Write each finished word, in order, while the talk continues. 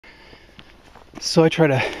So I try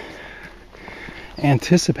to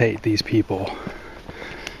anticipate these people,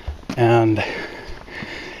 and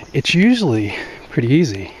it's usually pretty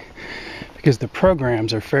easy because the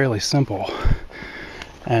programs are fairly simple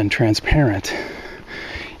and transparent,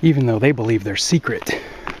 even though they believe they're secret.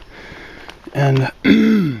 And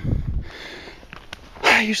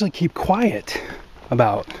I usually keep quiet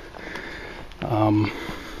about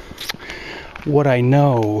what I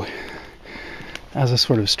know as a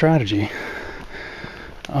sort of strategy.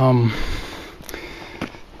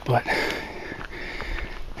 But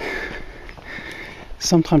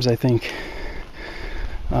sometimes I think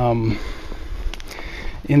in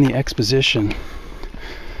the exposition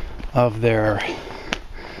of their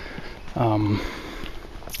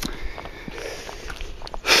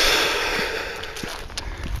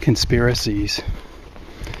conspiracies,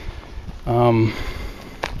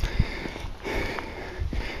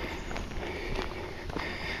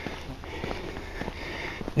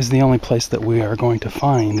 is the only place that we are going to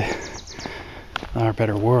find our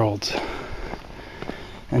better worlds.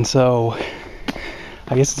 And so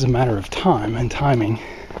I guess it's a matter of time and timing,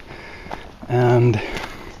 and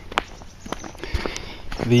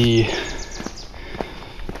the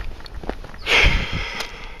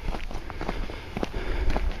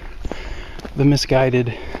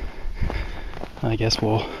misguided, I guess,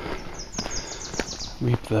 will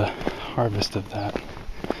reap the harvest of that.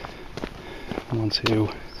 Ones who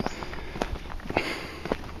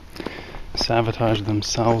sabotage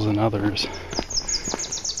themselves and others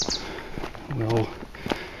will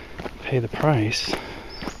pay the price.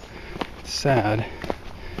 It's sad.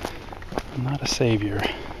 I'm not a savior.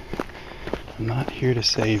 I'm not here to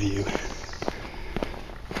save you,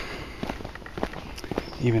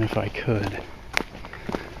 even if I could.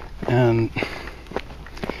 And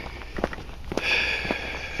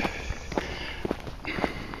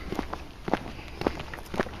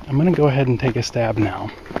I'm going to go ahead and take a stab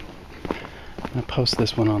now. I'm going to post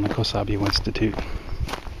this one on the Kosabio Institute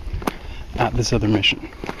at this other mission.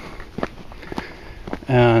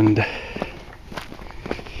 And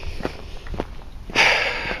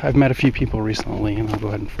I've met a few people recently, and I'll go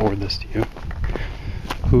ahead and forward this to you,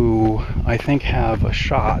 who I think have a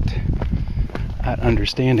shot at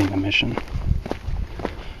understanding the mission,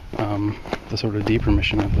 the sort of deeper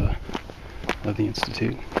mission of the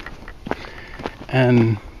Institute.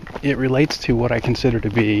 And it relates to what I consider to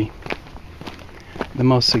be the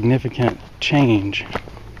most significant change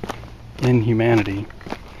in humanity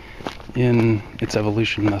in its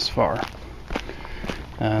evolution thus far.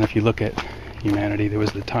 And if you look at humanity, there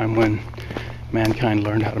was the time when mankind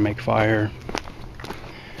learned how to make fire.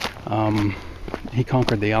 He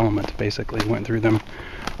conquered the elements, basically, went through them.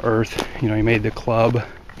 Earth, he made the club.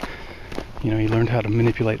 He learned how to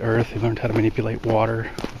manipulate earth. He learned how to manipulate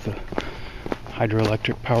water with the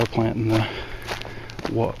hydroelectric power plant and the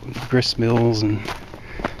grist mills, and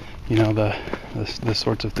the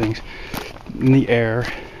sorts of things in the air.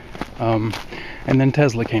 And then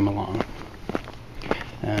Tesla came along,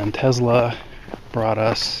 and Tesla brought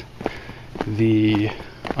us the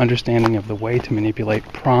understanding of the way to manipulate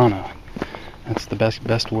prana. That's the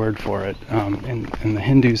best word for it. And the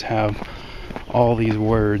Hindus have all these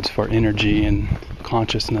words for energy and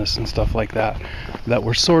consciousness and stuff like that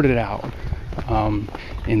were sorted out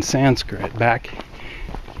in Sanskrit back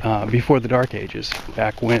before the Dark Ages,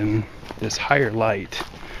 back when this higher light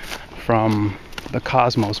from the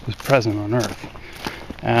cosmos was present on Earth.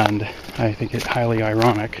 And I think it highly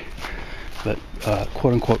ironic that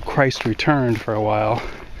quote-unquote Christ returned for a while,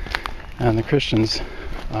 and the Christians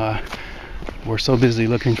were so busy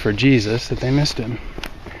looking for Jesus that they missed him.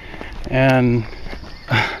 And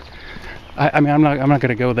I'm not going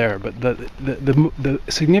to go there, but the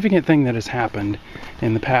significant thing that has happened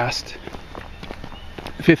in the past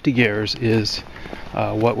 50 years is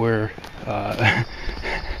what we're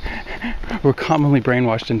commonly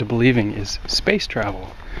brainwashed into believing is space travel,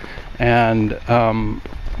 and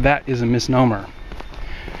that is a misnomer.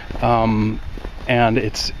 And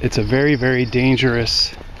it's a very, very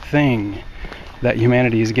dangerous thing that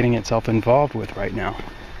humanity is getting itself involved with right now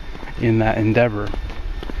in that endeavor,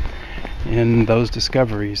 in those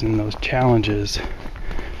discoveries, in those challenges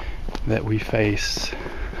that we face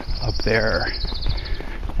up there.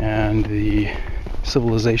 And the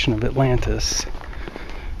civilization of Atlantis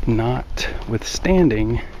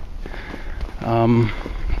notwithstanding,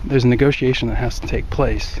 there's a negotiation that has to take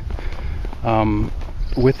place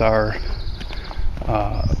with our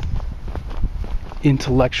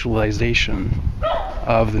intellectualization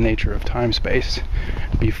of the nature of time-space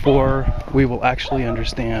before we will actually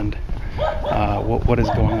understand what is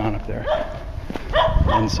going on up there.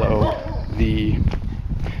 And so the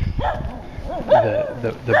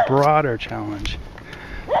broader challenge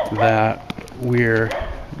that we're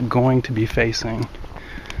going to be facing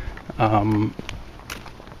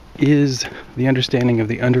is the understanding of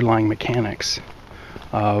the underlying mechanics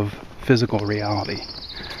of physical reality.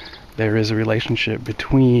 There is a relationship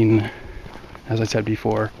between, as I said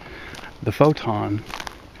before, the photon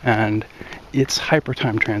and its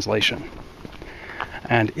hypertime translation.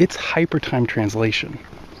 And its hypertime translation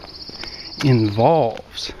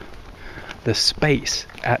involves the space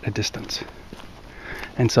at a distance.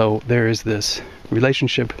 And so there is this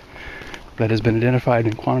relationship that has been identified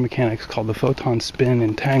in quantum mechanics called the photon spin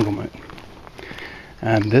entanglement.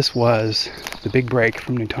 And this was the big break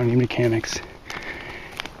from Newtonian mechanics.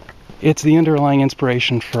 It's the underlying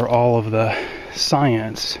inspiration for all of the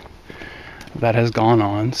science that has gone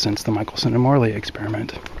on since the Michelson and Morley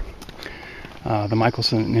experiment. The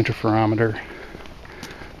Michelson interferometer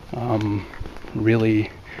really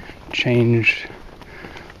changed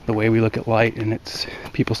the way we look at light, and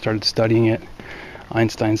people started studying it.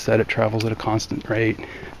 Einstein said it travels at a constant rate.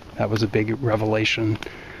 That was a big revelation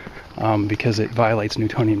because it violates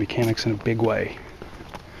Newtonian mechanics in a big way.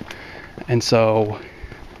 And so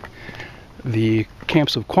the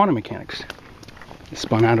camps of quantum mechanics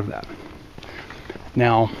spun out of that.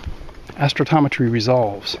 Now, astrotometry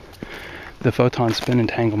resolves the photon spin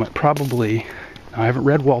entanglement probably. I haven't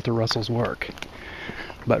read Walter Russell's work,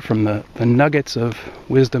 but from the nuggets of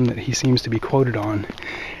wisdom that he seems to be quoted on,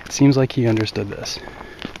 it seems like he understood this,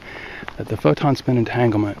 that the photon spin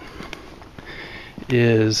entanglement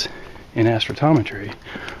is, in astrotometry,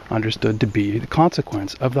 understood to be the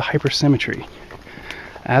consequence of the hypersymmetry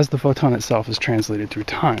as the photon itself is translated through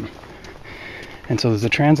time. And so there's a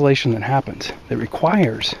translation that happens that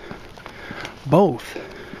requires both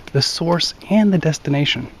the source and the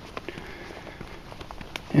destination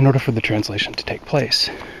in order for the translation to take place,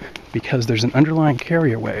 because there's an underlying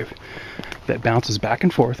carrier wave that bounces back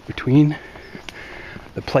and forth between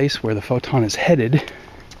the place where the photon is headed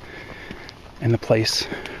and the place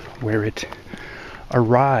where it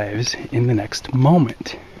arrives in the next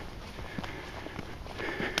moment.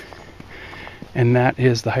 And that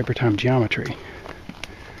is the hypertime geometry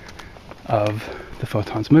of the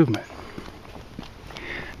photon's movement.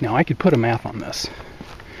 Now, I could put a math on this.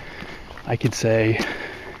 I could say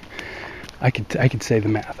the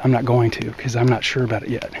math. I'm not going to, because I'm not sure about it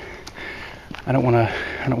yet. I don't want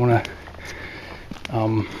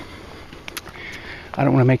to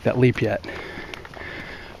make that leap yet.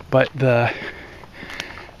 But the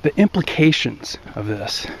implications of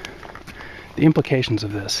this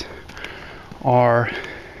are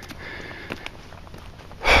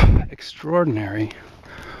extraordinary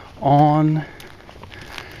on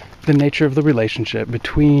the nature of the relationship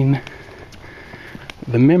between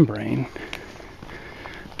the membrane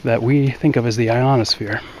that we think of as the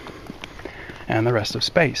ionosphere and the rest of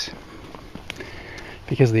space.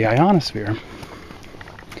 Because the ionosphere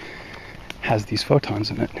has these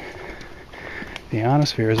photons in it. The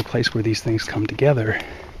ionosphere is a place where these things come together.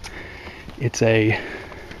 It's what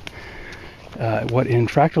in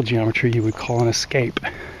fractal geometry you would call an escape.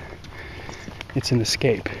 It's an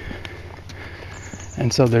escape.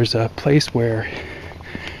 And so there's a place where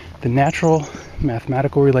the natural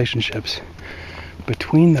mathematical relationships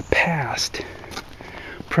between the past,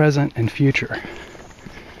 present, and future,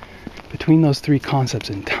 between those three concepts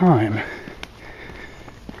in time,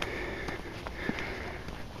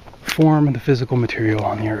 form the physical material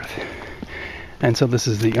on the earth. And so this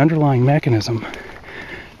is the underlying mechanism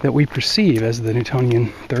that we perceive as the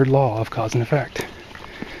Newtonian third law of cause and effect.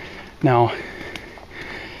 Now,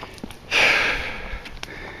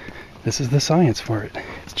 this is the science for it.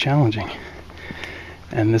 It's challenging.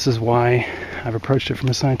 And this is why I've approached it from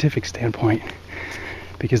a scientific standpoint,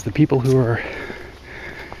 because the people who are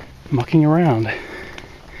mucking around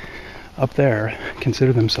up there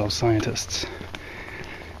consider themselves scientists.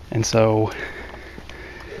 And so,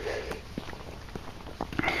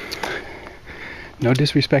 no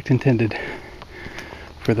disrespect intended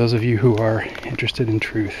for those of you who are interested in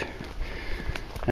truth.